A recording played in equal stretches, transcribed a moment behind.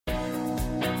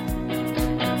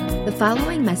The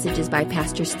following message is by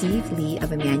Pastor Steve Lee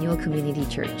of Emmanuel Community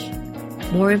Church.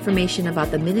 More information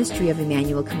about the ministry of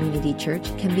Emmanuel Community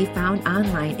Church can be found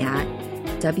online at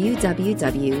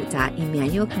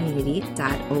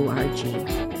www.emmanuelcommunity.org.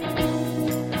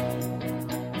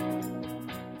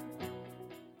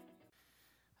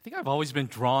 I think I've always been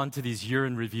drawn to these year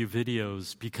in review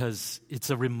videos because it's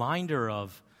a reminder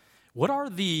of what are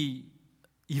the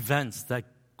events that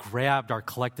grabbed our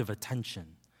collective attention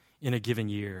in a given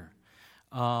year.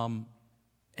 And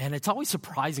it's always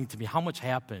surprising to me how much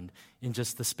happened in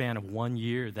just the span of 1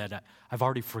 year that I've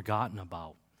already forgotten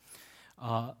about.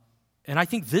 And I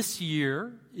think this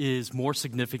year is more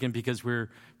significant because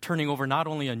we're turning over not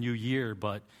only a new year,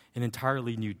 but an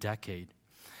entirely new decade.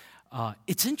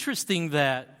 It's interesting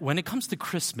that when it comes to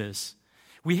Christmas,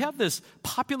 we have this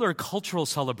popular cultural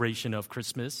celebration of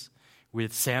Christmas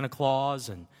with Santa Claus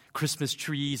and Christmas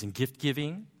trees and gift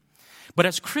giving. But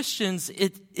as Christians,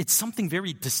 it's something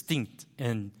very distinct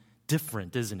and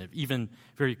different, isn't it? Even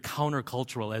very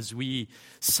countercultural as we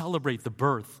celebrate the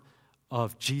birth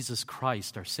of Jesus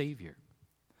Christ, our Savior.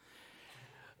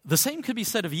 The same could be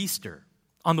said of Easter.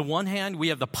 On the one hand, we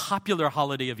have the popular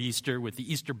holiday of Easter with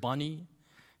the Easter bunny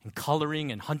and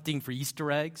coloring and hunting for Easter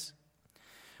eggs.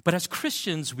 But as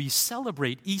Christians, we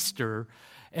celebrate Easter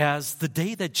as the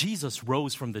day that Jesus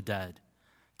rose from the dead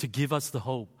to give us the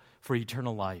hope for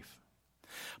eternal life.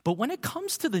 But when it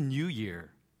comes to the new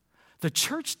year, the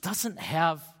church doesn't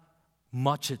have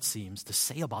much, it seems, to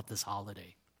say about this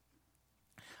holiday.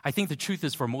 I think the truth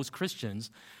is for most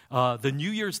Christians, the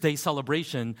New Year's Day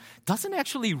celebration doesn't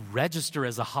actually register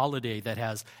as a holiday that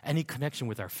has any connection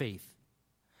with our faith.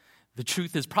 The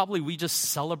truth is probably we just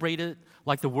celebrate it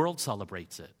like the world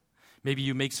celebrates it. Maybe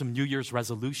you make some New Year's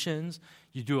resolutions,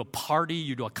 you do a party,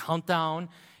 you do a countdown,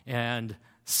 and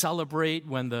celebrate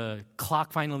when the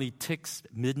clock finally ticks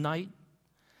midnight.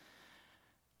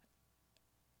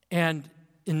 And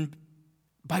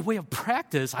by way of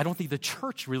practice, I don't think the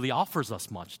church really offers us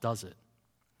much, does it?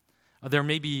 There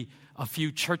may be a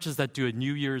few churches that do a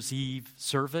New Year's Eve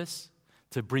service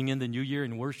to bring in the new year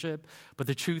in worship, but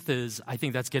the truth is, I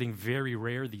think that's getting very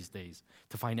rare these days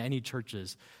to find any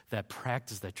churches that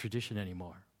practice that tradition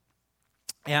anymore.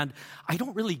 And I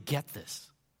don't really get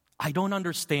this. I don't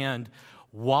understand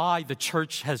why the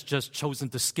church has just chosen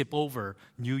to skip over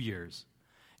New Year's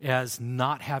as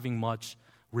not having much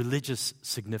religious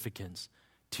significance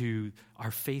to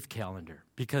our faith calendar.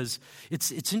 Because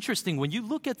it's interesting, when you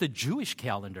look at the Jewish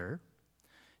calendar,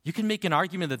 you can make an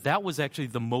argument that that was actually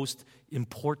the most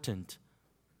important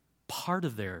part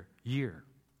of their year.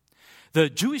 The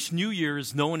Jewish New Year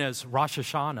is known as Rosh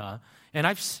Hashanah, and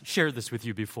I've shared this with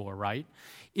you before, right?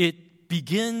 It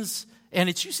begins, and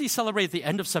it's usually celebrated at the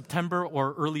end of September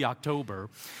or early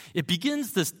October. It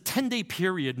begins this 10-day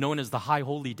period known as the High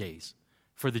Holy Days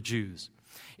for the Jews.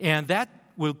 And that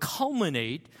will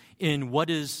culminate in what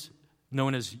is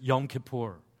known as Yom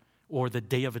Kippur, or the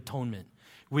Day of Atonement,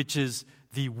 which is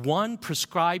the one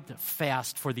prescribed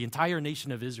fast for the entire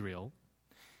nation of Israel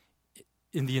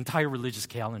in the entire religious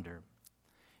calendar.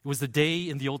 It was the day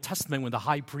in the Old Testament when the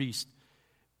high priest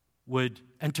would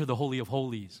enter the Holy of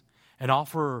Holies and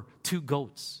offer 2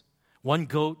 goats. One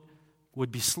goat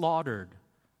would be slaughtered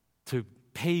to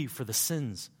pay for the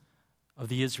sins of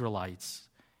the Israelites.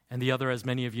 And the other, as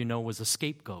many of you know, was a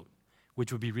scapegoat,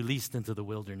 which would be released into the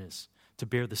wilderness to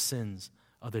bear the sins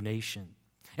of the nation.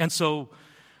 And so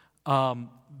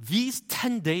these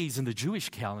 10 days in the Jewish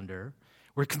calendar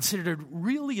were considered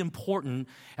really important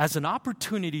as an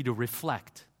opportunity to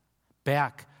reflect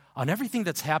back on everything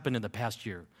that's happened in the past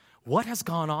year. What has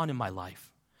gone on in my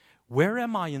life? Where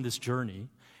am I in this journey?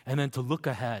 And then to look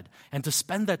ahead and to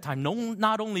spend that time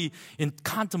not only in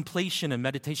contemplation and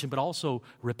meditation, but also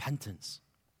repentance,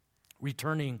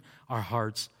 returning our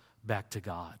hearts back to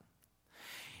God.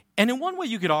 And in one way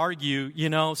you could argue,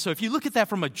 so if you look at that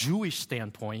from a Jewish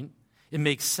standpoint, it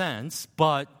makes sense,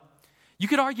 but you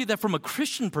could argue that from a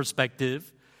Christian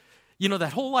perspective,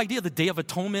 that whole idea of the Day of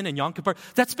Atonement and Yom Kippur,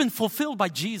 that's been fulfilled by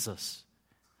Jesus.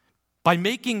 By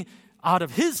making out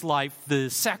of his life the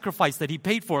sacrifice that he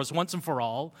paid for us once and for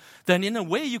all, then in a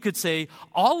way you could say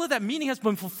all of that meaning has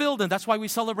been fulfilled, and that's why we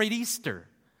celebrate Easter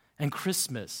and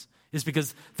Christmas, is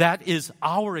because that is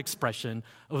our expression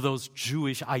of those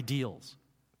Jewish ideals.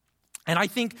 And I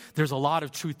think there's a lot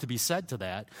of truth to be said to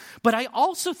that. But I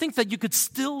also think that you could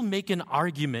still make an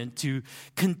argument to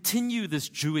continue this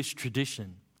Jewish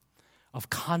tradition of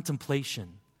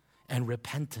contemplation and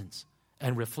repentance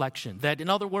and reflection. That, in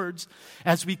other words,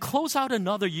 as we close out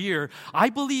another year, I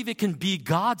believe it can be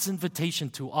God's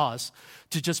invitation to us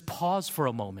to just pause for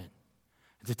a moment,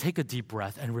 to take a deep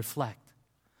breath and reflect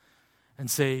and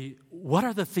say, what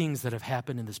are the things that have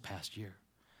happened in this past year?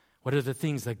 What are the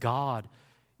things that God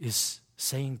is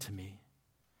saying to me?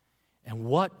 And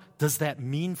what does that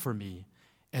mean for me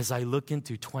as I look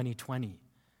into 2020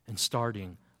 and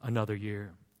starting another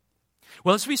year?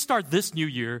 Well, as we start this new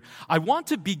year, I want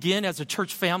to begin as a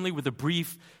church family with a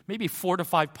brief, maybe 4 to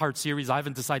 5 part series, I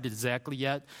haven't decided exactly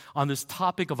yet, on this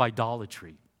topic of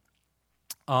idolatry.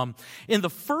 In the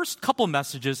first couple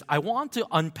messages, I want to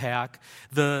unpack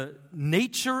the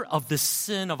nature of the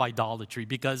sin of idolatry,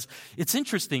 because it's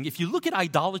interesting. If you look at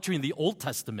idolatry in the Old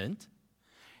Testament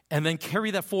and then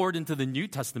carry that forward into the New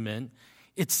Testament,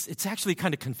 it's actually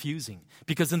kind of confusing.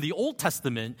 Because in the Old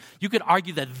Testament, you could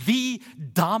argue that the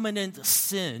dominant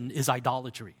sin is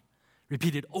idolatry,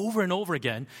 repeated over and over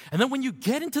again. And then when you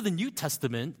get into the New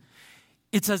Testament,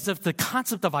 it's as if the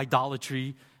concept of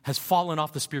idolatry has fallen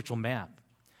off the spiritual map.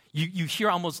 You hear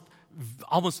almost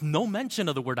no mention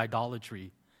of the word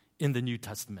idolatry in the New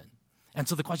Testament. And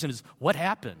so the question is, what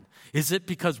happened? Is it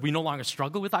because we no longer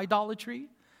struggle with idolatry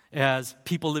as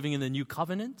people living in the new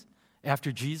covenant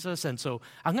after Jesus? And so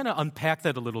I'm going to unpack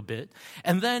that a little bit.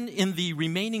 And then in the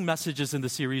remaining messages in the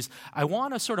series, I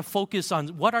want to sort of focus on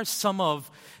what are some of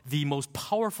the most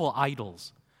powerful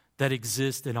idols that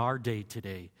exist in our day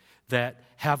today, that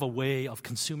have a way of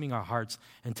consuming our hearts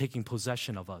and taking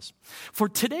possession of us. For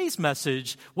today's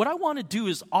message, what I want to do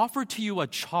is offer to you a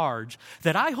charge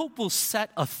that I hope will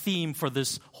set a theme for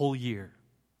this whole year.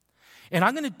 And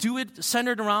I'm going to do it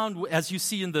centered around, as you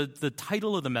see in the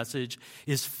title of the message,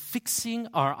 is fixing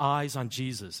our eyes on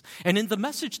Jesus. And in the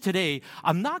message today,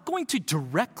 I'm not going to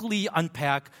directly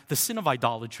unpack the sin of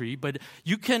idolatry, but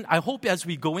I hope as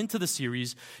we go into the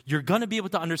series, you're going to be able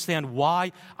to understand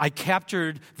why I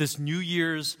captured this New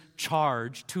Year's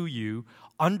charge to you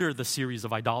under the series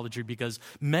of idolatry, because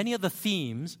many of the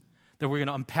themes that we're going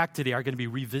to unpack today are going to be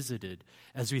revisited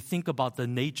as we think about the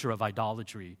nature of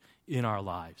idolatry in our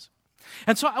lives.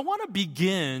 And so I want to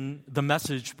begin the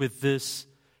message with this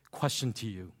question to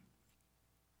you.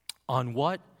 On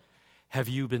what have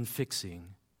you been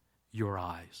fixing your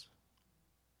eyes?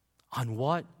 On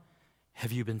what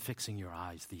have you been fixing your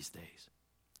eyes these days?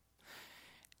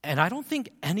 And I don't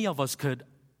think any of us could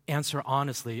answer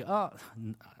honestly,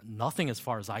 nothing as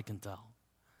far as I can tell.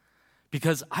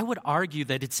 Because I would argue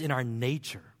that it's in our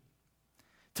nature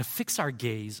to fix our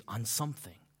gaze on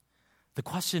something. The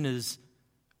question is,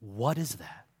 what is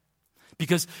that?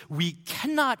 Because we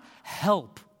cannot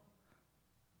help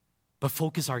but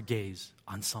focus our gaze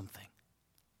on something.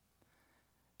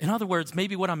 In other words,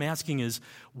 maybe what I'm asking is,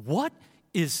 what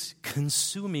is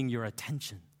consuming your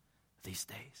attention these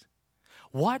days?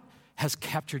 What has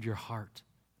captured your heart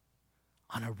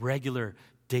on a regular,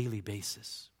 daily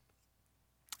basis?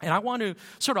 And I want to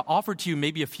sort of offer to you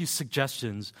maybe a few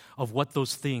suggestions of what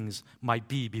those things might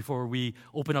be before we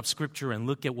open up Scripture and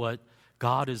look at what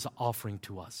God is offering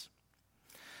to us.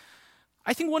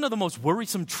 I think one of the most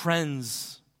worrisome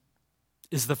trends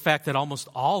is the fact that almost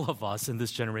all of us in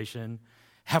this generation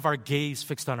have our gaze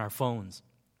fixed on our phones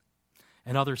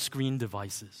and other screen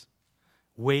devices,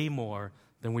 way more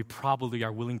than we probably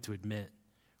are willing to admit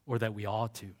or that we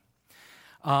ought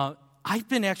to. I've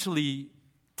been actually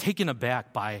taken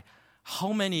aback by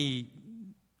how many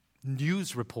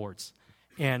news reports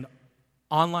and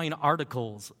online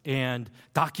articles and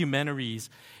documentaries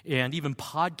and even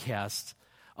podcasts,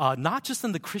 not just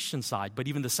on the Christian side, but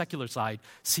even the secular side,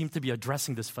 seem to be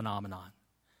addressing this phenomenon.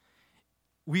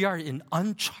 We are in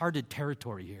uncharted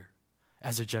territory here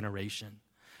as a generation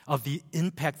of the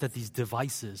impact that these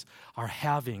devices are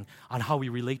having on how we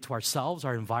relate to ourselves,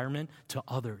 our environment, to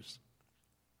others.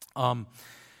 I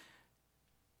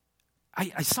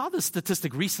saw this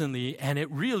statistic recently, and it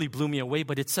really blew me away,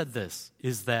 but it said this,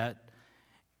 is that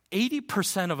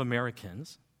 80% of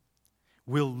Americans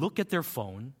will look at their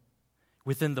phone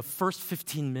within the first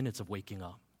 15 minutes of waking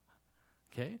up.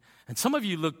 Okay? And some of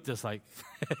you look just like,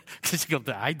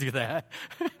 I do that.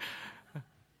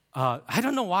 I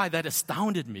don't know why that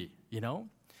astounded me,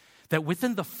 that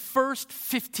within the first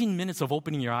 15 minutes of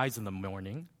opening your eyes in the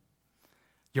morning,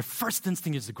 your first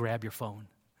instinct is to grab your phone.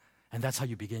 And that's how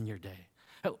you begin your day.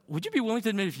 Would you be willing to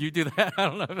admit if you do that? I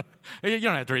don't know. You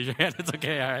don't have to raise your hand. It's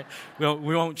okay, all right.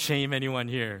 We won't shame anyone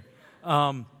here.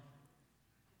 A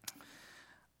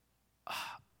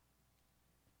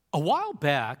while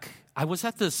back, I was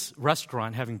at this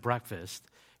restaurant having breakfast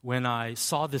when I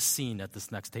saw this scene at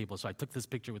this next table. So I took this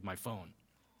picture with my phone.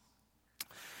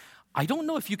 I don't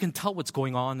know if you can tell what's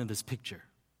going on in this picture,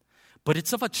 but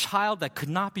it's of a child that could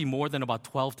not be more than about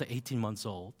 12 to 18 months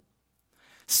old,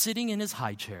 sitting in his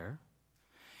high chair.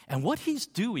 And what he's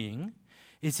doing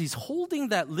is he's holding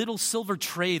that little silver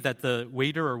tray that the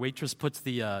waiter or waitress puts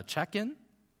the check in,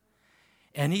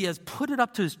 and he has put it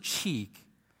up to his cheek,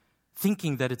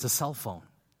 thinking that it's a cell phone.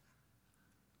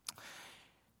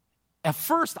 At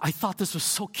first, I thought this was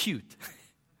so cute.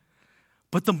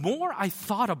 But the more I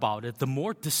thought about it, the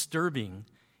more disturbing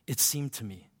it seemed to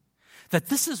me. That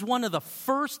this is one of the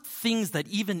first things that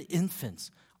even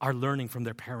infants are learning from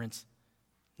their parents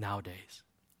nowadays.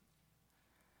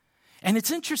 And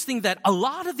it's interesting that a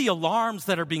lot of the alarms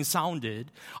that are being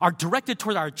sounded are directed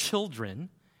toward our children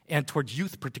and toward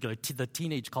youth, particularly the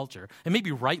teenage culture. And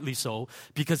maybe rightly so,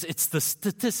 because the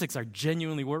statistics are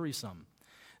genuinely worrisome.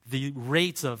 The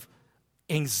rates of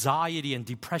anxiety and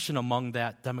depression among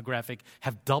that demographic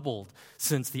have doubled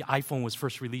since the iPhone was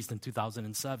first released in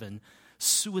 2007.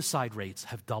 Suicide rates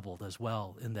have doubled as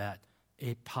well in that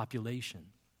population.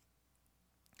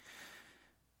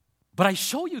 But I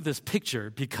show you this picture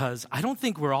because I don't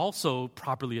think we're also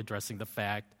properly addressing the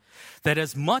fact that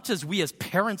as much as we as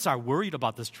parents are worried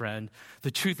about this trend,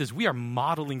 the truth is we are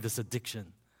modeling this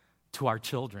addiction to our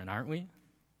children, aren't we?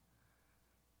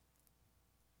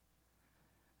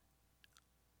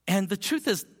 And the truth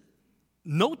is,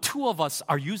 no two of us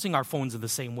are using our phones in the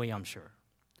same way, I'm sure.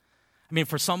 I mean,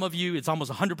 for some of you, it's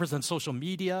almost 100% social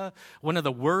media. One of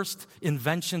the worst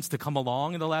inventions to come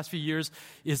along in the last few years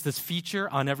is this feature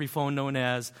on every phone known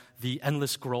as the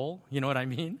endless scroll. You know what I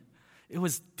mean? It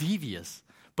was devious,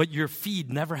 but your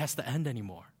feed never has to end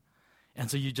anymore.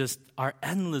 And so you just are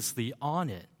endlessly on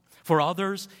it. For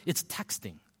others, it's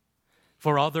texting.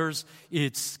 For others,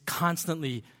 it's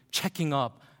constantly checking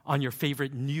up on your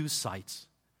favorite news sites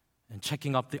and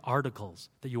checking up the articles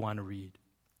that you want to read.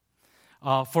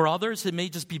 For others, it may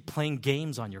just be playing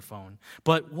games on your phone.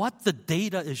 But what the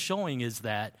data is showing is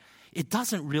that it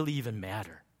doesn't really even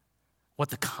matter what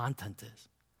the content is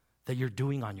that you're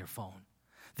doing on your phone.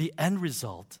 The end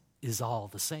result is all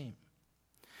the same.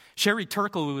 Sherry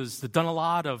Turkle, who has done a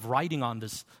lot of writing on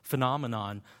this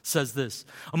phenomenon, says this: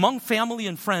 among family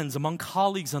and friends, among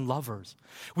colleagues and lovers,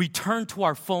 we turn to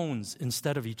our phones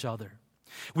instead of each other.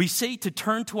 We say to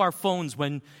turn to our phones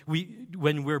when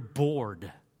we're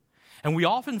bored. And we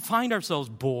often find ourselves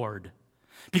bored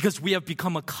because we have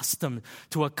become accustomed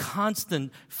to a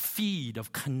constant feed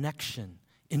of connection,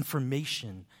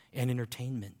 information, and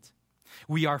entertainment.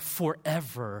 We are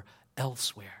forever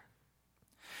elsewhere.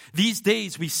 These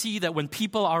days, we see that when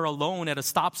people are alone at a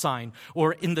stop sign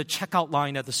or in the checkout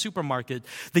line at the supermarket,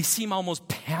 they seem almost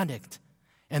panicked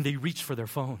and they reach for their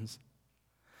phones.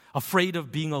 Afraid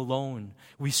of being alone,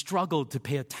 we struggle to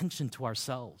pay attention to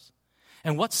ourselves.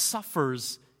 And what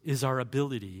suffers is our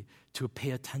ability to pay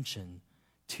attention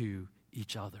to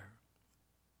each other.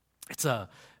 It's a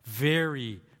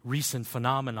very recent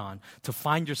phenomenon to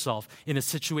find yourself in a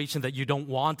situation that you don't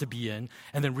want to be in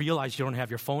and then realize you don't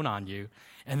have your phone on you.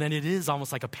 And then it is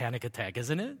almost like a panic attack,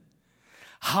 isn't it?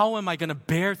 How am I going to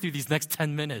bear through these next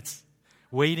 10 minutes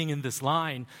waiting in this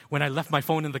line when I left my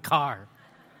phone in the car?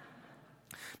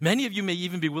 Many of you may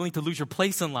even be willing to lose your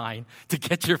place in line to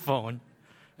get your phone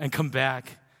and come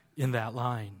back in that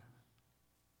line.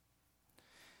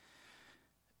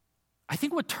 I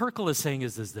think what Turkle is saying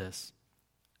is this,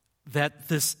 that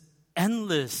this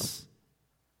endless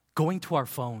going to our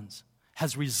phones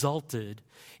has resulted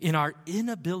in our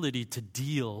inability to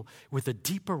deal with a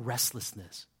deeper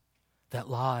restlessness that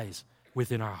lies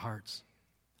within our hearts.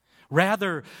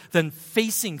 Rather than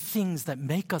facing things that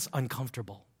make us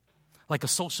uncomfortable, like a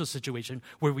social situation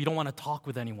where we don't want to talk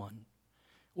with anyone,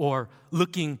 or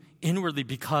looking inwardly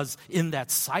because in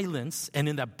that silence and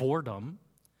in that boredom,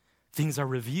 things are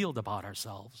revealed about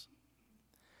ourselves.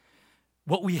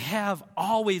 What we have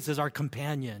always as our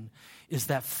companion is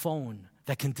that phone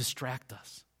that can distract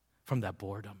us from that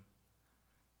boredom,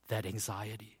 that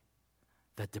anxiety,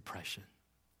 that depression.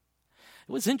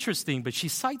 It was interesting, but she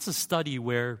cites a study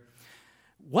where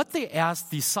what they asked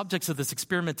the subjects of this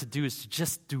experiment to do is to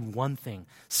just do one thing: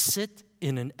 sit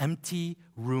in an empty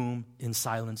room in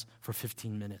silence for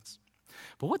 15 minutes.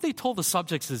 But what they told the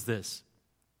subjects is this: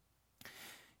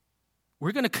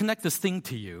 we're going to connect this thing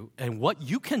to you, and what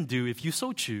you can do, if you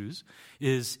so choose,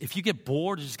 is if you get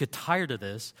bored or just get tired of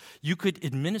this, you could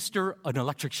administer an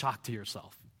electric shock to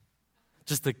yourself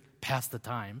just to pass the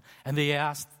time. And they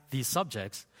asked these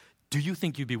subjects, do you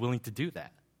think you'd be willing to do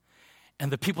that?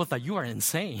 And the people thought, you are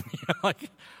insane. Like,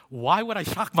 why would I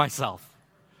shock myself?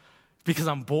 Because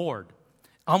I'm bored.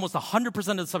 Almost 100%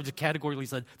 of the subject categorically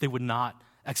said they would not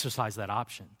exercise that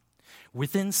option.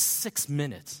 Within 6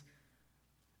 minutes,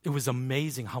 it was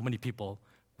amazing how many people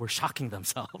were shocking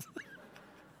themselves.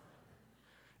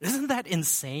 Isn't that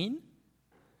insane?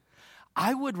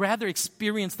 I would rather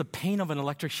experience the pain of an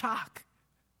electric shock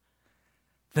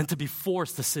than to be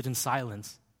forced to sit in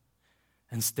silence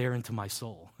and stare into my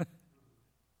soul.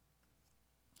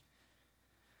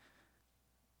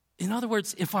 In other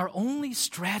words, if our only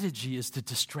strategy is to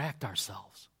distract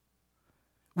ourselves,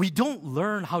 we don't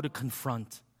learn how to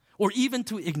confront or even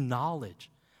to acknowledge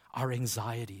our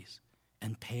anxieties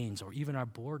and pains or even our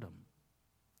boredom.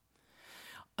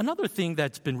 Another thing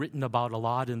that's been written about a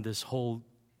lot in this whole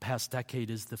past decade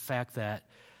is the fact that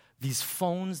these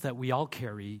phones that we all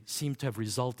carry seem to have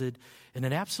resulted in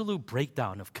an absolute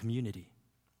breakdown of community.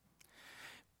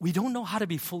 We don't know how to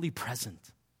be fully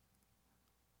present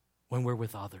when we're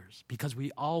with others because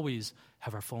we always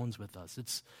have our phones with us.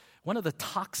 It's one of the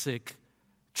toxic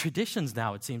traditions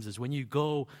now, it seems, is when you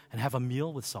go and have a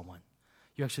meal with someone,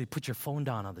 you actually put your phone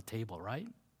down on the table, right?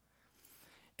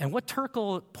 And what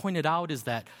Turkle pointed out is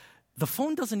that the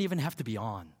phone doesn't even have to be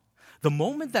on. The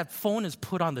moment that phone is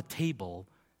put on the table,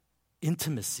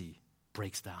 intimacy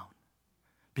breaks down.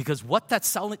 Because what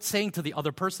that's saying to the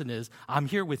other person is, I'm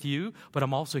here with you, but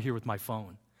I'm also here with my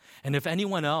phone. And if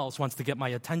anyone else wants to get my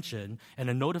attention and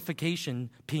a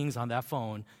notification pings on that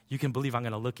phone, you can believe I'm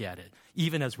going to look at it,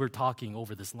 even as we're talking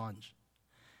over this lunch.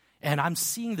 And I'm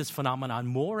seeing this phenomenon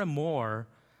more and more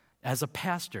as a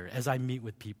pastor, as I meet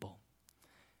with people.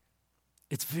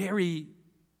 It's very,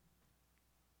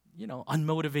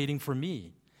 unmotivating for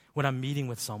me when I'm meeting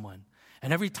with someone.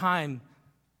 And every time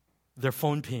their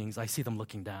phone pings, I see them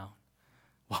looking down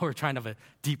while we're trying to have a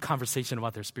deep conversation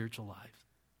about their spiritual lives.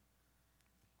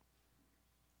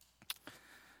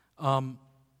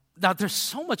 Now, there's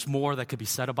so much more that could be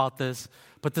said about this,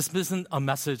 but this isn't a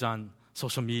message on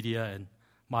social media and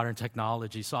modern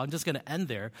technology, so I'm just going to end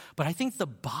there. But I think the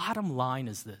bottom line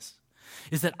is this,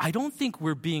 is that I don't think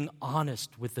we're being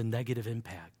honest with the negative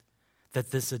impact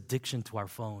that this addiction to our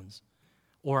phones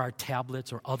or our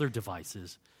tablets or other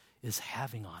devices is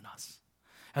having on us.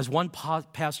 As one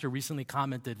pastor recently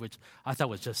commented, which I thought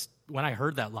was just, when I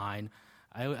heard that line,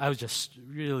 I was just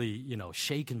really,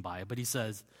 shaken by it. But he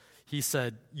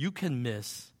said, you can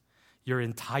miss your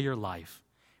entire life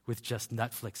with just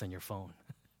Netflix and your phone.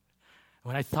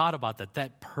 When I thought about that,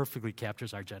 that perfectly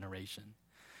captures our generation.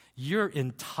 Your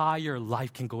entire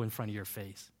life can go in front of your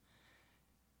face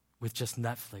with just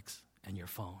Netflix and your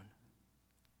phone.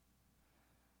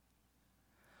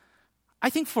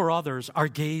 I think for others, our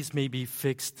gaze may be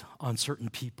fixed on certain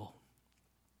people.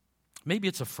 Maybe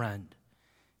it's a friend.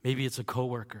 Maybe it's a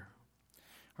coworker.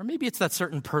 Or maybe it's that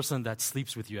certain person that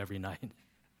sleeps with you every night.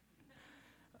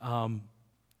 What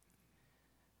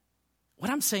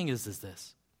I'm saying is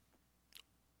this.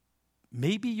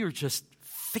 Maybe you're just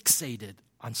fixated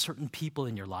on certain people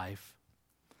in your life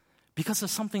because of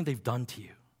something they've done to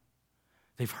you.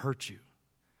 They've hurt you.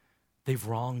 They've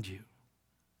wronged you.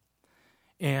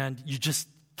 And you just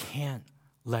can't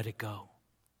let it go.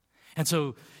 And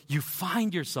so you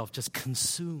find yourself just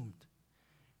consumed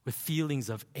with feelings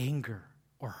of anger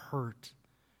or hurt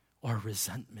or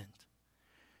resentment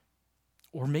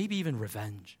or maybe even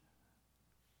revenge.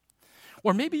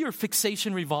 Or maybe your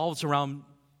fixation revolves around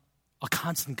a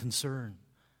constant concern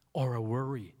or a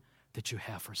worry that you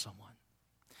have for someone.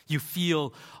 You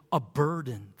feel a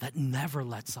burden that never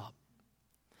lets up.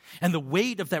 And the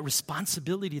weight of that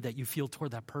responsibility that you feel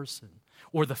toward that person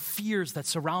or the fears that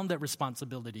surround that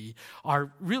responsibility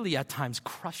are really at times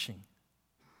crushing.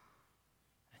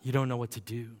 You don't know what to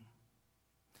do.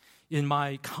 In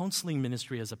my counseling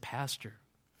ministry as a pastor,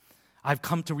 I've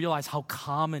come to realize how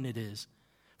common it is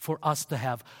for us to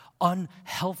have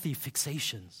unhealthy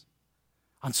fixations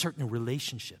on certain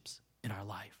relationships in our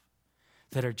life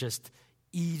that are just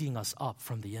eating us up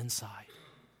from the inside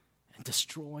and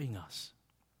destroying us.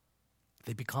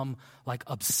 They become like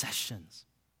obsessions.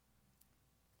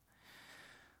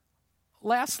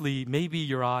 Lastly, maybe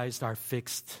your eyes are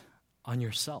fixed on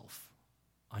yourself,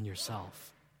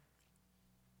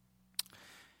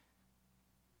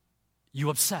 You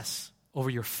obsess over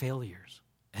your failures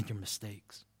and your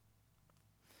mistakes.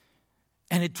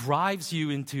 And it drives you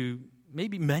into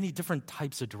maybe many different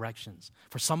types of directions.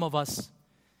 For some of us,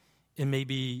 it may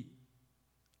be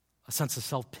a sense of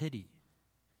self-pity,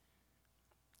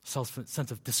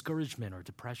 sense of discouragement or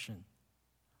depression.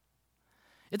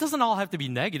 It doesn't all have to be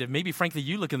negative. Maybe, frankly,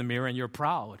 you look in the mirror and you're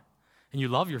proud and you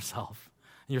love yourself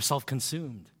and you're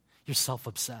self-consumed. You're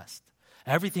self-obsessed.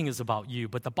 Everything is about you.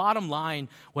 But the bottom line,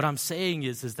 what I'm saying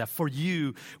is that for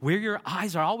you, where your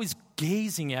eyes are always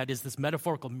gazing at is this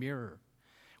metaphorical mirror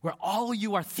where all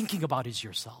you are thinking about is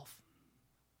yourself.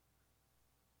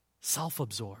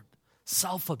 Self-absorbed,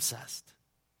 self-obsessed.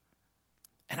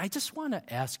 And I just want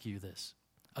to ask you this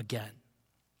again.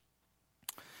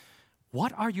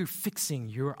 What are you fixing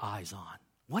your eyes on?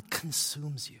 What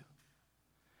consumes you?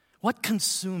 What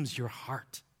consumes your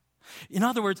heart? In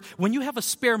other words, when you have a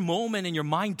spare moment and your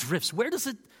mind drifts, where does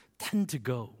it tend to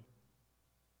go?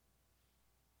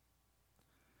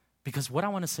 Because what I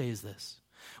want to say is this.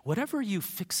 Whatever you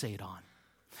fixate on,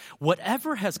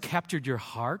 whatever has captured your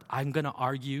heart, I'm going to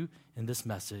argue in this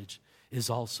message, is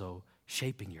also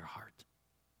shaping your heart.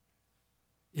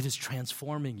 It is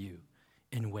transforming you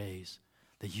in ways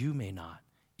that you may not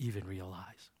even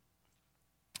realize.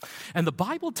 And the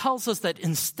Bible tells us that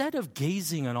instead of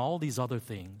gazing on all these other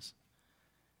things,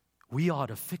 we ought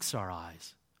to fix our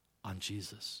eyes on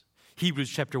Jesus. Hebrews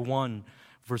chapter 1,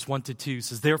 verse 1 to 2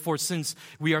 says, "Therefore, since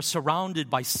we are surrounded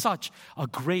by such a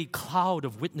great cloud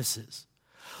of witnesses,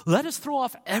 let us throw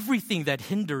off everything that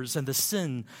hinders and the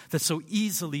sin that so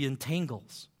easily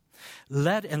entangles.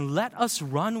 Let us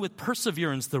run with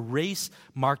perseverance the race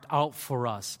marked out for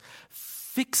us,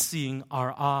 fixing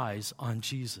our eyes on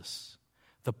Jesus,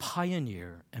 the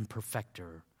pioneer and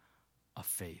perfecter of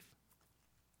faith."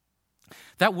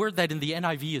 That word that in the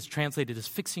NIV is translated as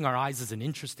fixing our eyes is an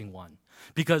interesting one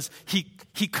because he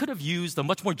could have used a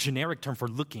much more generic term for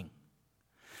looking.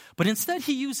 But instead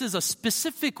he uses a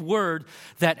specific word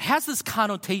that has this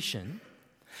connotation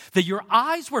that your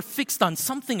eyes were fixed on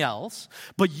something else,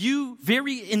 but you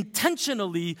very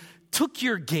intentionally took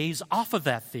your gaze off of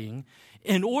that thing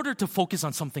in order to focus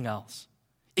on something else,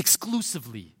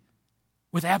 exclusively,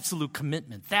 with absolute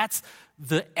commitment. That's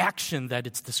the action that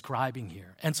it's describing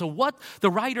here. And so what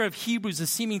the writer of Hebrews is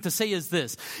seeming to say is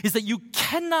this, is that you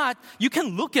can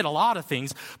look at a lot of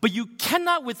things, but you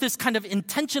cannot with this kind of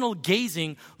intentional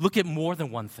gazing look at more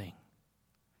than one thing.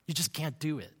 You just can't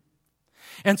do it.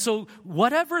 And so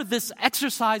whatever this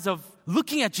exercise of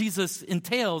looking at Jesus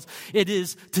entails, it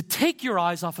is to take your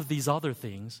eyes off of these other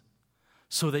things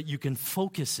so that you can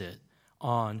focus it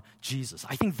on Jesus.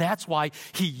 I think that's why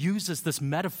he uses this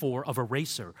metaphor of a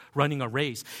racer running a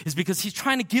race, is because he's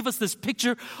trying to give us this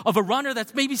picture of a runner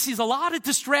that maybe sees a lot of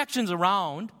distractions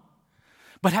around,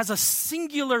 but has a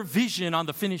singular vision on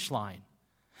the finish line.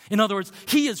 In other words,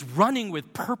 he is running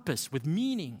with purpose, with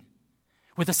meaning,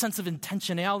 with a sense of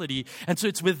intentionality. And so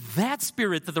it's with that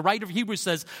spirit that the writer of Hebrews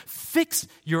says, fix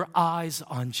your eyes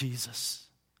on Jesus.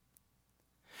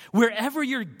 Wherever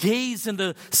your gaze and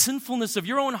the sinfulness of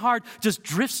your own heart just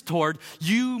drifts toward,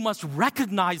 you must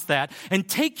recognize that and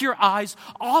take your eyes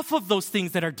off of those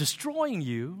things that are destroying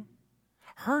you,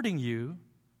 hurting you,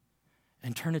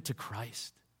 and turn it to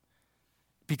Christ.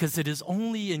 Because it is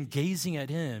only in gazing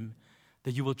at him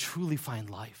that you will truly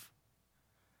find life,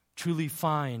 truly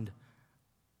find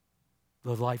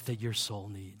the life that your soul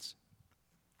needs.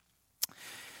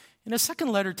 In a second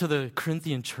letter to the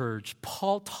Corinthian church,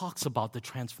 Paul talks about the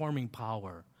transforming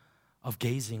power of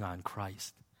gazing on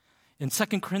Christ. In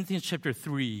 2 Corinthians chapter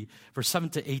 3, verse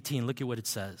 7 to 18, look at what it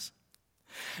says.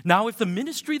 "Now if the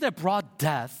ministry that brought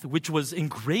death, which was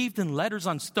engraved in letters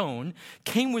on stone,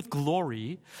 came with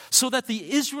glory, so that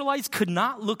the Israelites could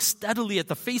not look steadily at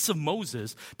the face of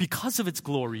Moses because of its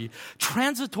glory,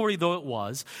 transitory though it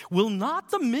was, will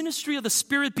not the ministry of the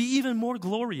Spirit be even more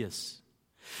glorious?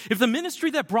 If the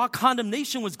ministry that brought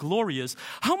condemnation was glorious,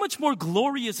 how much more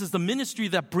glorious is the ministry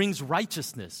that brings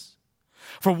righteousness?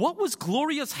 For what was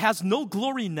glorious has no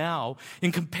glory now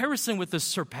in comparison with this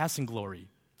surpassing glory.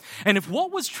 And if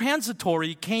what was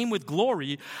transitory came with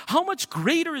glory, how much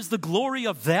greater is the glory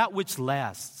of that which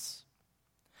lasts?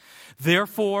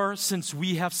 Therefore, since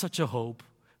we have such a hope,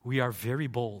 we are very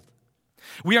bold.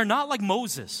 We are not like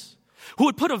Moses, who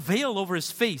would put a veil over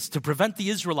his face to prevent the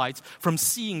Israelites from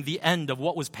seeing the end of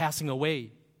what was passing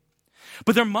away.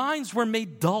 But their minds were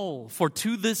made dull, for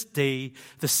to this day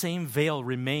the same veil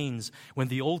remains when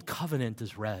the old covenant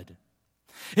is read.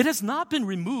 It has not been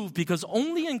removed because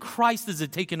only in Christ is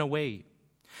it taken away.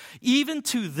 Even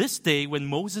to this day when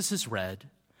Moses is read,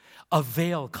 a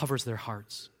veil covers their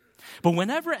hearts. But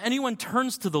whenever anyone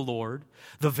turns to the Lord,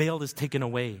 the veil is taken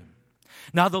away.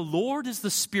 Now the Lord is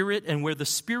the Spirit, and where the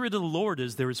Spirit of the Lord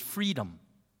is, there is freedom.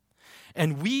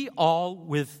 And we all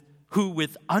who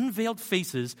with unveiled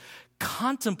faces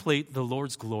contemplate the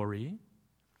Lord's glory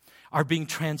are being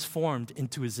transformed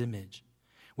into his image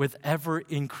with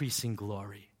ever-increasing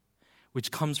glory,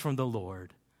 which comes from the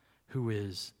Lord, who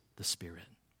is the Spirit."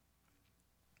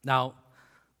 Now,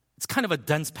 it's kind of a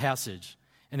dense passage,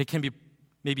 and it can be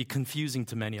maybe confusing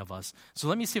to many of us. So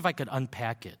let me see if I could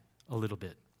unpack it a little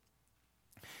bit.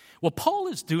 What Paul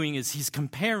is doing is he's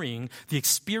comparing the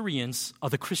experience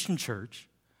of the Christian church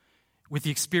with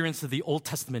the experience of the Old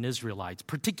Testament Israelites,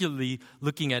 particularly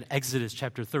looking at Exodus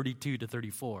chapter 32 to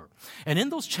 34. And in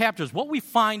those chapters, what we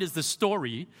find is the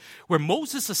story where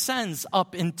Moses ascends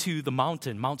up into the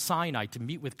mountain, Mount Sinai, to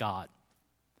meet with God.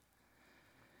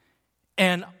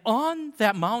 And on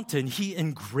that mountain, he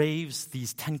engraves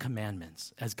these 10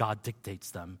 commandments as God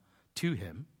dictates them to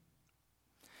him.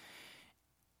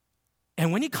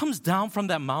 And when he comes down from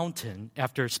that mountain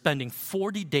after spending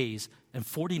 40 days and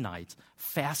 40 nights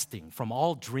fasting from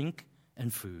all drink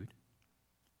and food,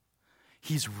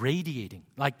 he's radiating.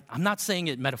 Like, I'm not saying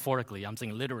it metaphorically, I'm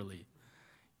saying literally.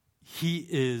 He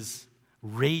is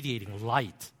radiating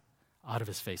light out of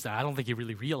his face. And I don't think he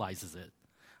really realizes it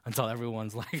until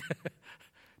everyone's like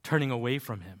turning away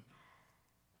from him.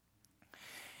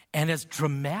 And as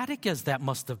dramatic as that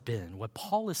must have been, what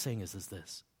Paul is saying is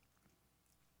this.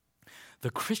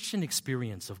 The Christian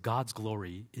experience of God's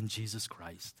glory in Jesus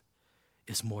Christ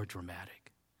is more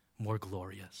dramatic, more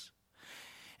glorious.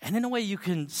 And in a way, you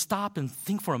can stop and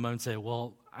think for a moment and say,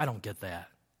 well, I don't get that.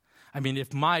 I mean,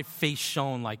 if my face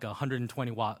shone like a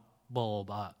 120-watt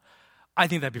bulb, I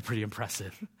think that'd be pretty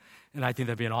impressive. And I think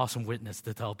that'd be an awesome witness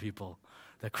to tell people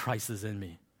that Christ is in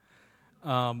me.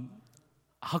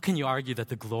 How can you argue that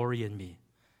the glory in me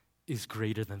is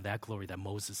greater than that glory that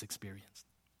Moses experienced?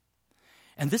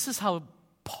 And this is how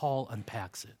Paul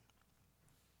unpacks it.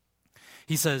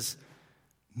 He says,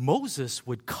 Moses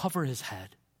would cover his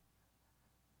head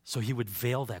so he would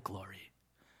veil that glory.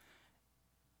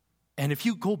 And if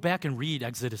you go back and read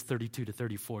Exodus 32 to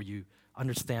 34, you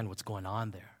understand what's going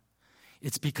on there.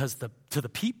 It's because to the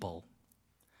people,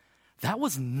 that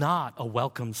was not a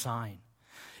welcome sign.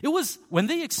 It was when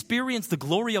they experienced the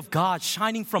glory of God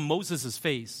shining from Moses'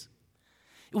 face,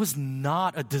 it was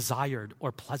not a desired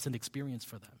or pleasant experience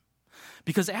for them.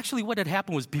 Because actually what had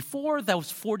happened was before those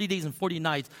 40 days and 40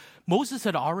 nights, Moses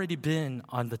had already been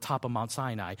on the top of Mount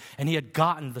Sinai, and he had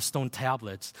gotten the stone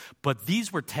tablets. But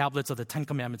these were tablets of the 10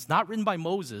 Commandments, not written by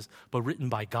Moses, but written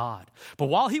by God. But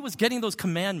while he was getting those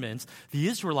commandments, the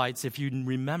Israelites, if you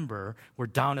remember, were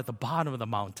down at the bottom of the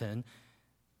mountain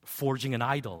forging an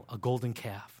idol, a golden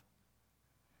calf,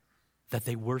 that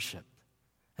they worshiped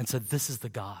and said, this is the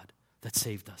God that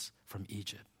saved us from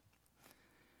Egypt.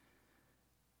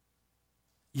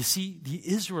 You see, the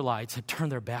Israelites had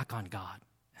turned their back on God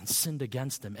and sinned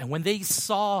against him. And when they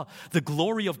saw the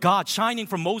glory of God shining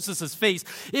from Moses' face,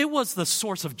 it was the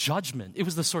source of judgment. It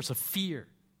was the source of fear.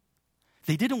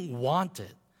 They didn't want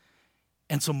it.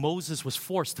 And so Moses was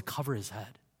forced to cover his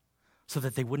head so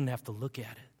that they wouldn't have to look at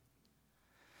it.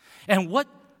 And what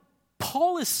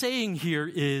Paul is saying here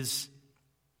is,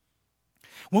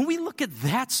 when we look at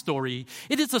that story,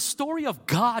 it is a story of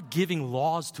God giving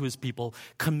laws to his people,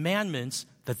 commandments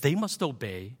that they must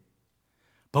obey,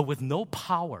 but with no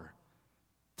power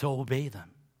to obey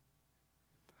them.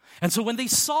 And so when they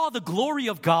saw the glory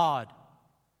of God,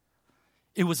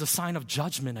 it was a sign of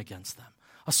judgment against them,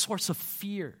 a source of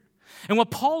fear. And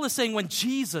what Paul is saying, when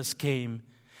Jesus came,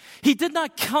 he did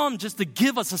not come just to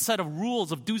give us a set of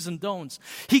rules of do's and don'ts.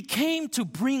 He came to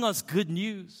bring us good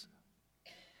news.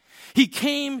 He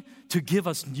came to give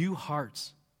us new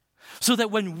hearts so that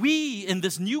when we, in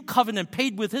this new covenant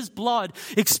paid with his blood,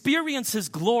 experience his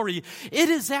glory, it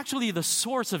is actually the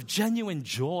source of genuine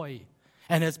joy.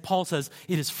 And as Paul says,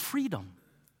 it is freedom.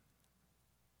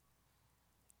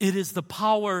 It is the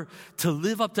power to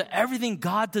live up to everything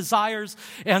God desires.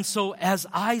 And so as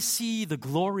I see the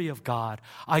glory of God,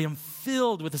 I am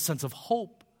filled with a sense of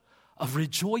hope, of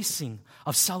rejoicing,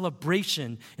 of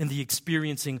celebration in the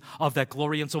experiencing of that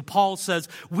glory. And so Paul says,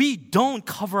 we don't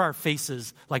cover our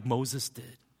faces like Moses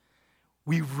did.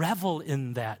 We revel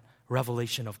in that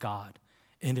revelation of God,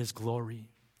 in his glory.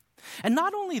 And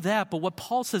not only that, but what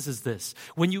Paul says is this: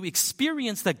 when you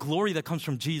experience that glory that comes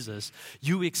from Jesus,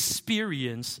 you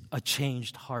experience a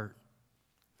changed heart.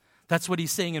 That's what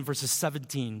he's saying in verses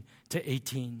 17 to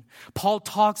 18. Paul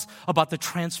talks about the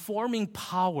transforming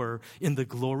power in the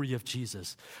glory of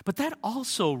Jesus. But that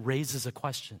also raises a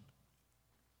question.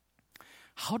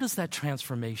 How does that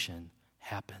transformation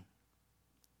happen?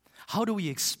 How do we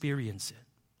experience it?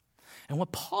 And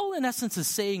what Paul, in essence, is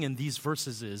saying in these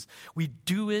verses is we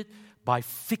do it by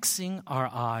fixing our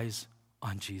eyes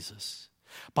on Jesus.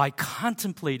 By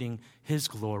contemplating his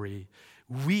glory,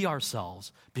 we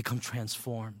ourselves become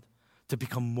transformed to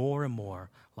become more and more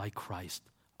like Christ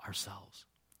ourselves.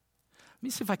 Let me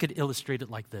see if I could illustrate it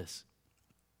like this.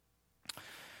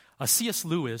 C.S.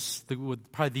 Lewis,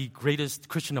 probably the greatest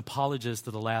Christian apologist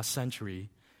of the last century,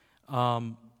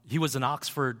 he was an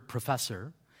Oxford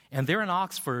professor. And there in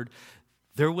Oxford,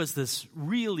 there was this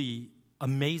really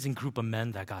amazing group of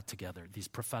men that got together, these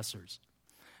professors.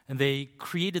 And they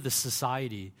created this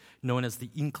society known as the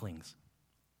Inklings.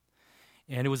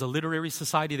 And it was a literary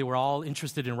society. They were all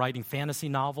interested in writing fantasy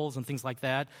novels and things like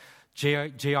that.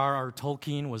 J.R.R.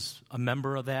 Tolkien was a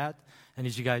member of that. And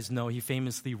as you guys know, he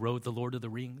famously wrote the Lord of the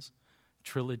Rings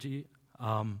trilogy.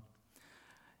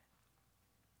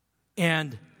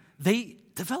 And they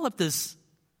developed this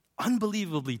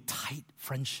unbelievably tight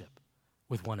friendship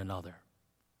with one another.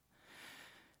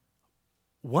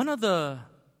 One of the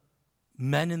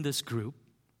men in this group,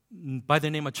 by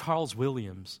the name of Charles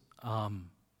Williams,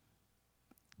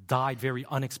 died very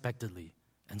unexpectedly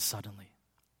and suddenly.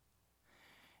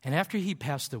 And after he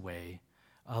passed away,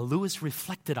 Lewis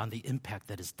reflected on the impact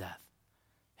that his death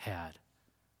had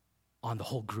on the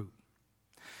whole group.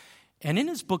 And in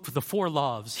his book, The Four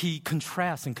Loves, he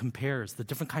contrasts and compares the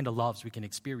different kind of loves we can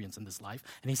experience in this life.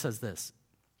 And he says this: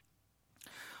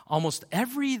 almost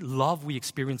every love we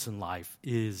experience in life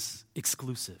is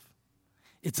exclusive.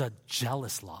 It's a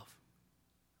jealous love.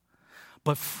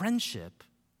 But friendship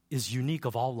is unique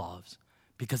of all loves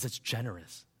because it's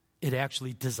generous. It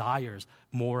actually desires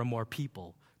more and more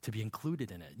people to be included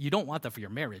in it. You don't want that for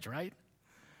your marriage, right?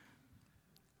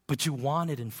 But you want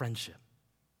it in friendship.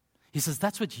 He says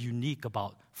that's what's unique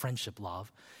about friendship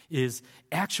love is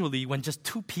actually when just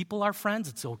two people are friends,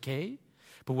 it's okay.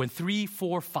 But when 3,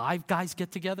 4, 5 guys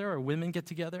get together or women get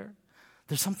together,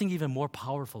 there's something even more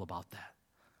powerful about that,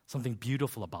 something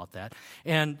beautiful about that.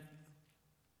 And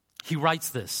he writes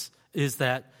this, is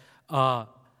that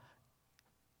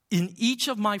in each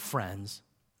of my friends,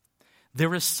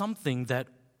 there is something that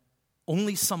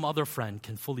only some other friend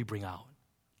can fully bring out.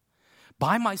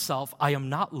 By myself, I am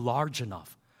not large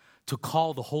enough to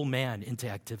call the whole man into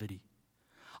activity.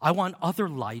 I want other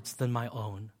lights than my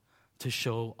own to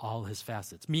show all his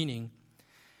facets. Meaning,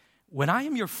 when I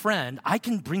am your friend, I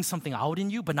can bring something out in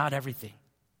you, but not everything.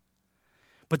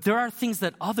 But there are things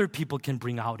that other people can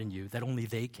bring out in you that only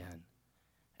they can,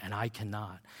 and I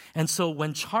cannot. And so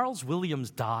when Charles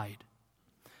Williams died,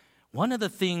 one of the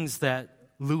things that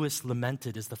Lewis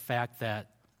lamented is the fact that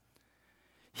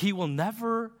he will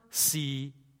never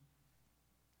see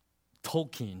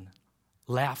Tolkien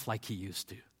laugh like he used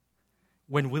to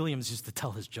when Williams used to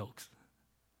tell his jokes.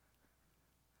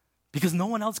 Because no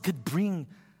one else could bring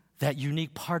that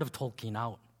unique part of Tolkien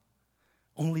out.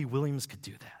 Only Williams could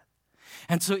do that.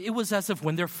 And so it was as if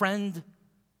when their friend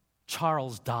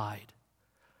Charles died,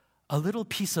 a little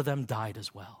piece of them died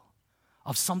as well,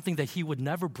 of something that he would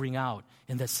never bring out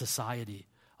in that society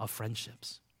of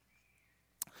friendships.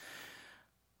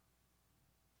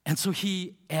 And so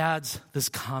he adds this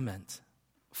comment: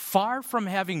 far from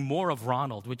having more of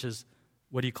Ronald, which is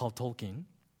what he called Tolkien,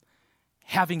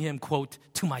 having him, quote,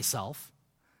 to myself,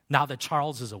 now that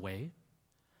Charles is away,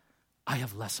 I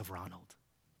have less of Ronald.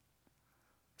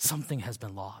 Something has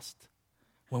been lost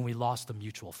when we lost a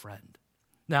mutual friend.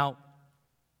 Now,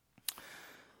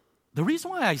 the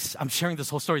reason why I'm sharing this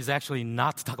whole story is actually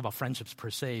not to talk about friendships per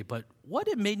se, but what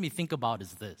it made me think about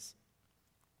is this.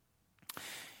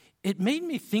 It made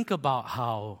me think about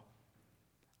how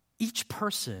each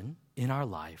person in our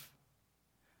life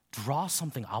draws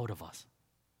something out of us,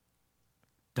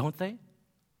 don't they?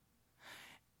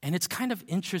 And it's kind of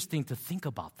interesting to think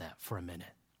about that for a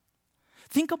minute.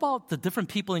 Think about the different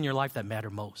people in your life that matter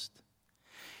most.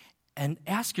 And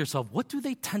ask yourself, what do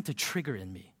they tend to trigger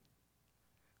in me?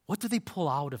 What do they pull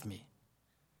out of me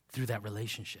through that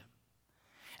relationship?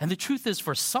 And the truth is,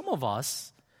 for some of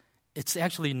us, it's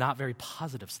actually not very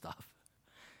positive stuff.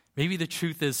 Maybe the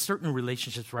truth is certain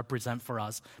relationships represent for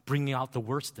us bringing out the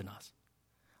worst in us.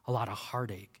 A lot of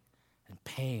heartache and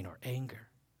pain or anger.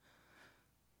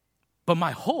 But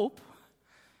my hope,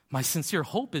 my sincere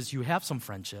hope is you have some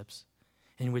friendships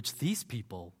in which these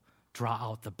people draw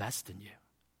out the best in you.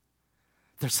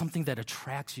 There's something that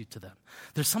attracts you to them.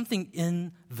 There's something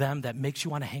in them that makes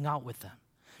you want to hang out with them.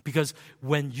 Because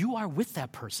when you are with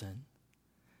that person,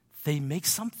 they make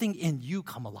something in you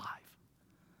come alive.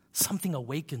 Something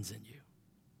awakens in you.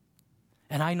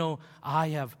 And I know I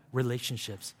have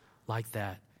relationships like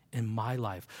that in my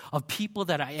life, of people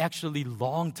that I actually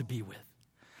long to be with.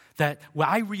 That when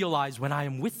I realize when I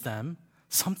am with them,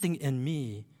 something in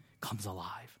me comes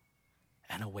alive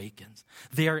and awakens.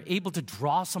 They are able to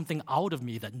draw something out of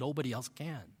me that nobody else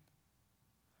can.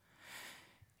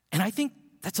 And I think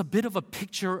that's a bit of a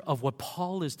picture of what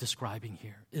Paul is describing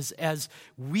here, is as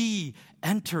we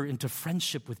enter into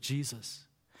friendship with Jesus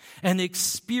and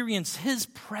experience his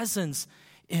presence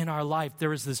in our life,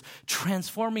 there is this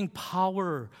transforming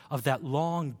power of that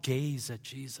long gaze at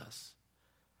Jesus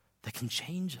that can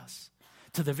change us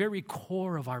to the very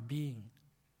core of our being.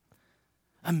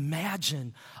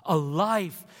 Imagine a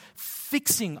life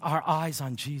fixing our eyes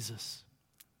on Jesus,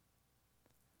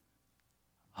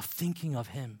 of thinking of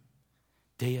him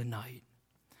day and night.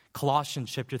 Colossians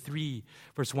chapter 3,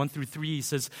 verse 1 through 3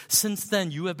 says, "Since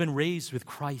then you have been raised with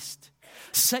Christ.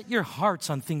 Set your hearts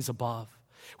on things above,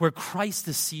 where Christ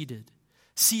is seated.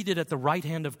 seated at the right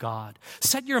hand of God.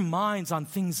 Set your minds on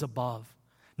things above,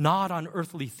 not on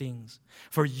earthly things.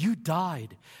 For you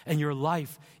died, and your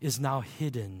life is now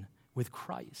hidden with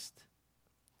Christ.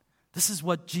 This is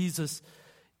what Jesus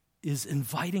is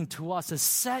inviting to us, is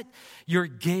set your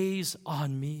gaze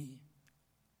on me.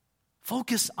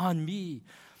 Focus on me.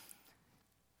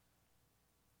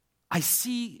 I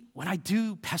see, when I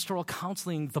do pastoral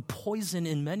counseling, the poison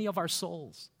in many of our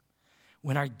souls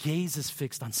when our gaze is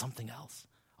fixed on something else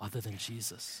other than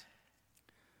Jesus.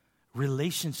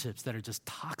 Relationships that are just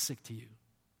toxic to you,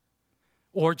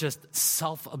 or just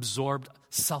self-absorbed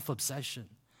self-obsession,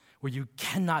 where you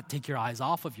cannot take your eyes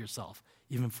off of yourself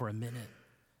even for a minute.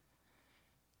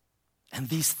 And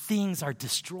these things are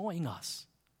destroying us.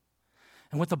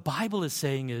 And what the Bible is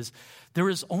saying is there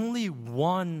is only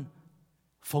one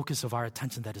focus of our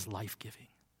attention that is life-giving,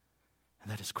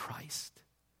 and that is Christ.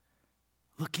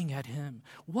 Looking at him.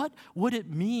 What would it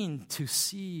mean to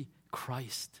see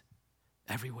Christ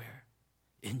everywhere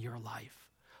in your life,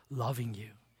 loving you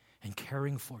and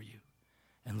caring for you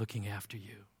and looking after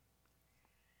you?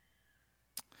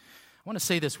 I want to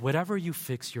say this: whatever you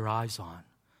fix your eyes on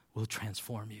will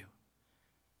transform you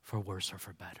for worse or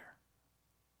for better.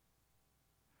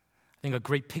 I think a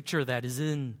great picture of that is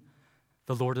in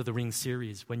the Lord of the Rings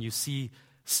series, when you see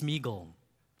Smeagol,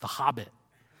 the hobbit,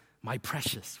 my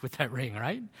precious, with that ring,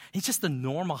 right? He's just a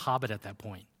normal hobbit at that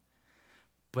point.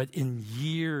 But in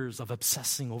years of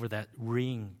obsessing over that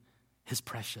ring, his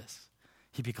precious,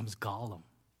 he becomes Gollum,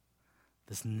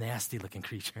 this nasty-looking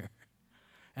creature.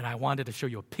 And I wanted to show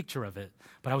you a picture of it,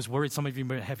 but I was worried some of you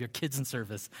might have your kids in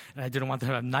service, and I didn't want them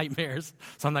to have nightmares,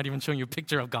 so I'm not even showing you a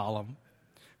picture of Gollum.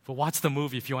 But watch the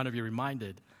movie if you want to be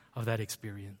reminded of that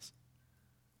experience.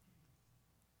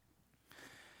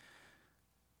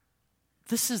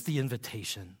 This is the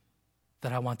invitation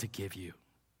that I want to give you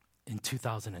in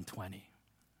 2020.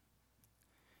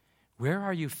 Where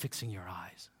are you fixing your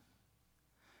eyes?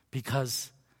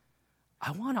 Because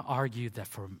I want to argue that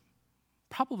for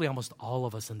probably almost all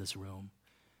of us in this room,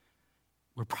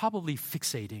 we're probably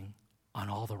fixating on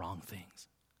all the wrong things.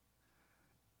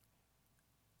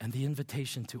 And the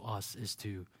invitation to us is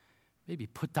to maybe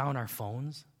put down our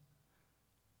phones,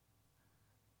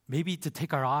 maybe to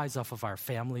take our eyes off of our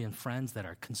family and friends that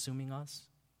are consuming us,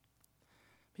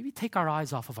 maybe take our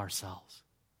eyes off of ourselves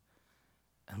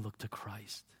and look to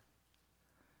Christ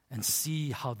and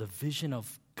see how the vision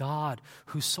of God,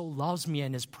 who so loves me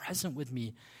and is present with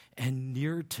me and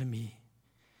near to me,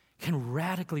 can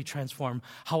radically transform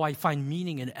how I find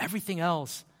meaning in everything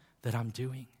else that I'm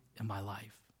doing in my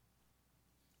life.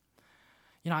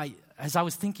 You know, as I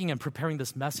was thinking and preparing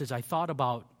this message, I thought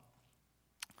about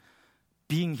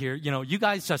being here. You know, you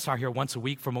guys just are here once a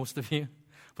week for most of you,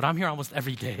 but I'm here almost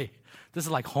every day. This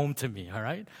is like home to me, all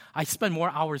right? I spend more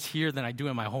hours here than I do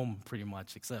in my home pretty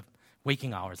much, except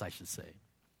waking hours, I should say.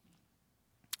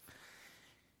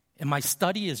 And my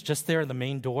study is just there in the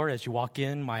main door as you walk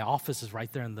in. My office is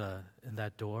right there in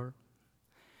that door.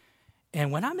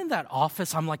 And when I'm in that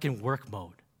office, I'm like in work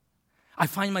mode. I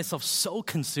find myself so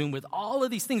consumed with all of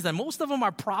these things that most of them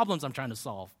are problems I'm trying to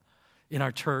solve in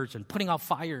our church and putting out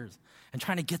fires and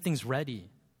trying to get things ready.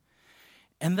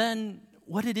 And then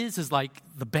what it is like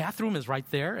the bathroom is right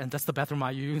there, and that's the bathroom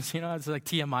I use. You know, it's like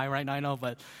TMI right now, I know,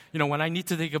 but you know, when I need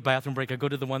to take a bathroom break, I go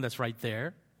to the one that's right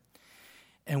there.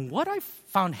 And what I've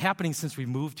found happening since we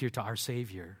moved here to Our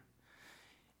Savior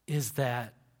is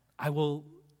that I will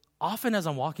often, as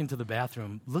I'm walking to the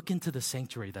bathroom, look into the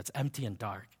sanctuary that's empty and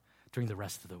dark during the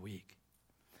rest of the week.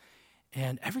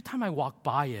 And every time I walk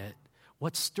by it,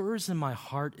 what stirs in my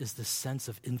heart is the sense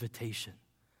of invitation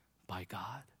by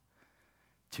God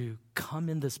to come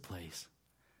in this place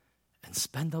and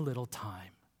spend a little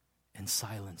time in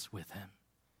silence with him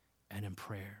and in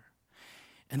prayer.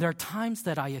 And there are times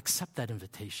that I accept that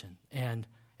invitation, and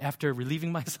after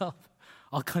relieving myself,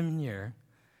 I'll come in here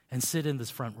and sit in this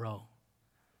front row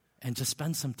and just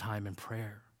spend some time in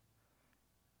prayer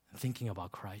and thinking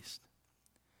about Christ.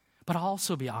 But I'll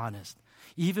also be honest,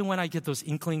 even when I get those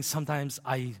inklings, sometimes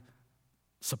I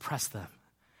suppress them.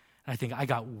 And I think I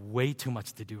got way too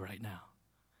much to do right now.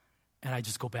 And I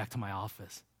just go back to my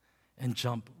office and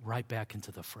jump right back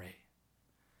into the fray.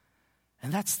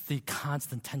 And that's the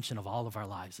constant tension of all of our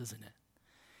lives, isn't it?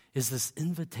 Is this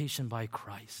invitation by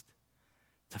Christ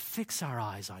to fix our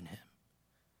eyes on him.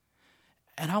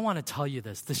 And I want to tell you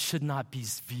this should not be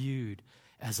viewed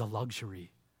as a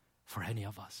luxury for any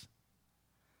of us.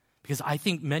 Because I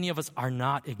think many of us are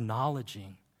not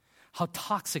acknowledging how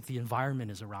toxic the environment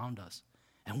is around us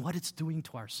and what it's doing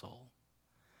to our soul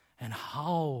and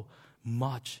how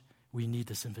much we need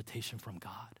this invitation from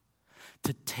God.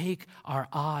 to take our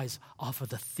eyes off of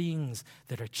the things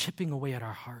that are chipping away at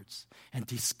our hearts and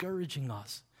discouraging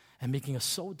us and making us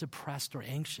so depressed or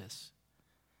anxious,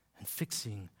 and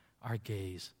fixing our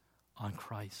gaze on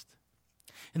Christ.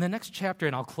 In the next chapter,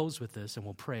 and I'll close with this and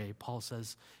we'll pray, Paul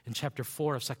says in chapter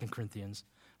 4 of 2 Corinthians,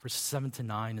 verses 7 to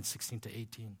 9 and 16 to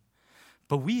 18,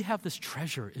 "But we have this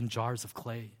treasure in jars of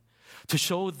clay to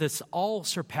show this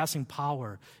all-surpassing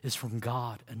power is from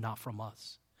God and not from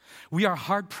us. We are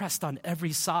hard-pressed on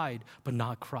every side, but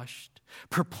not crushed,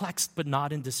 perplexed, but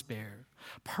not in despair,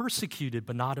 persecuted,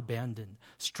 but not abandoned,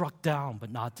 struck down,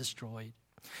 but not destroyed.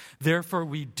 Therefore,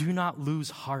 we do not lose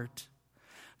heart.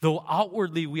 Though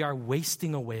outwardly we are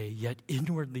wasting away, yet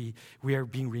inwardly we are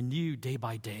being renewed day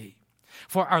by day.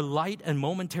 For our light and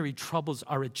momentary troubles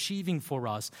are achieving for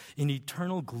us an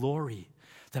eternal glory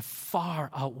that far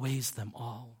outweighs them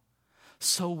all.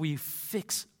 So we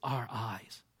fix our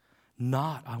eyes,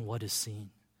 not on what is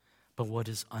seen, but what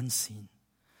is unseen.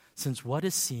 Since what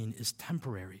is seen is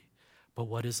temporary, but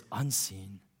what is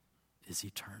unseen is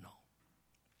eternal."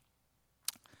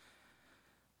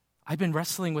 I've been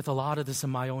wrestling with a lot of this in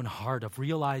my own heart, of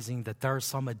realizing that there are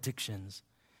some addictions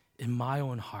in my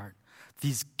own heart,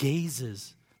 these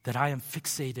gazes that I am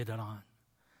fixated on,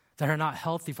 that are not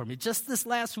healthy for me. Just this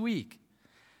last week,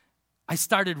 I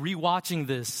started rewatching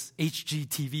this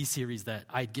HGTV series that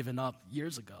I'd given up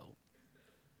years ago.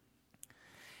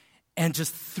 And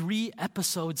just 3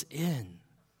 episodes in,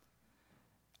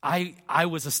 I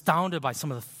was astounded by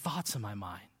some of the thoughts in my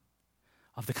mind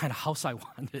of the kind of house I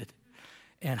wanted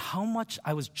and how much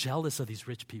I was jealous of these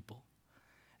rich people.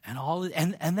 And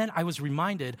then I was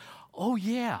reminded, oh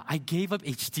yeah, I gave up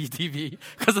HGTV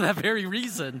because of that very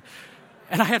reason.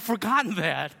 And I had forgotten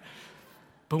that.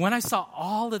 But when I saw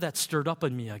all of that stirred up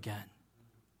in me again,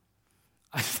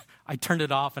 I turned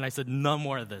it off and I said, no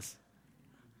more of this.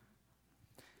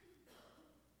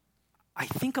 I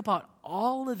think about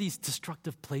all of these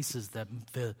destructive places that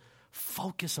the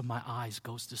focus of my eyes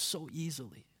goes to so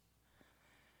easily.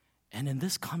 And in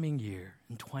this coming year,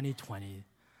 in 2020,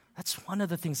 that's one of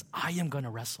the things I am going to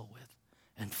wrestle with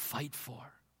and fight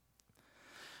for.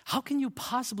 How can you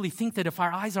possibly think that if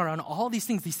our eyes are on all these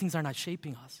things are not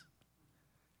shaping us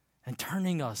and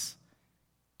turning us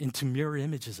into mirror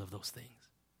images of those things?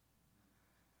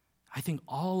 I think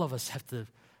all of us have to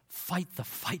fight the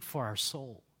fight for our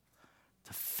soul,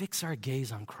 to fix our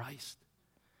gaze on Christ,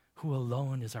 who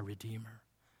alone is our Redeemer,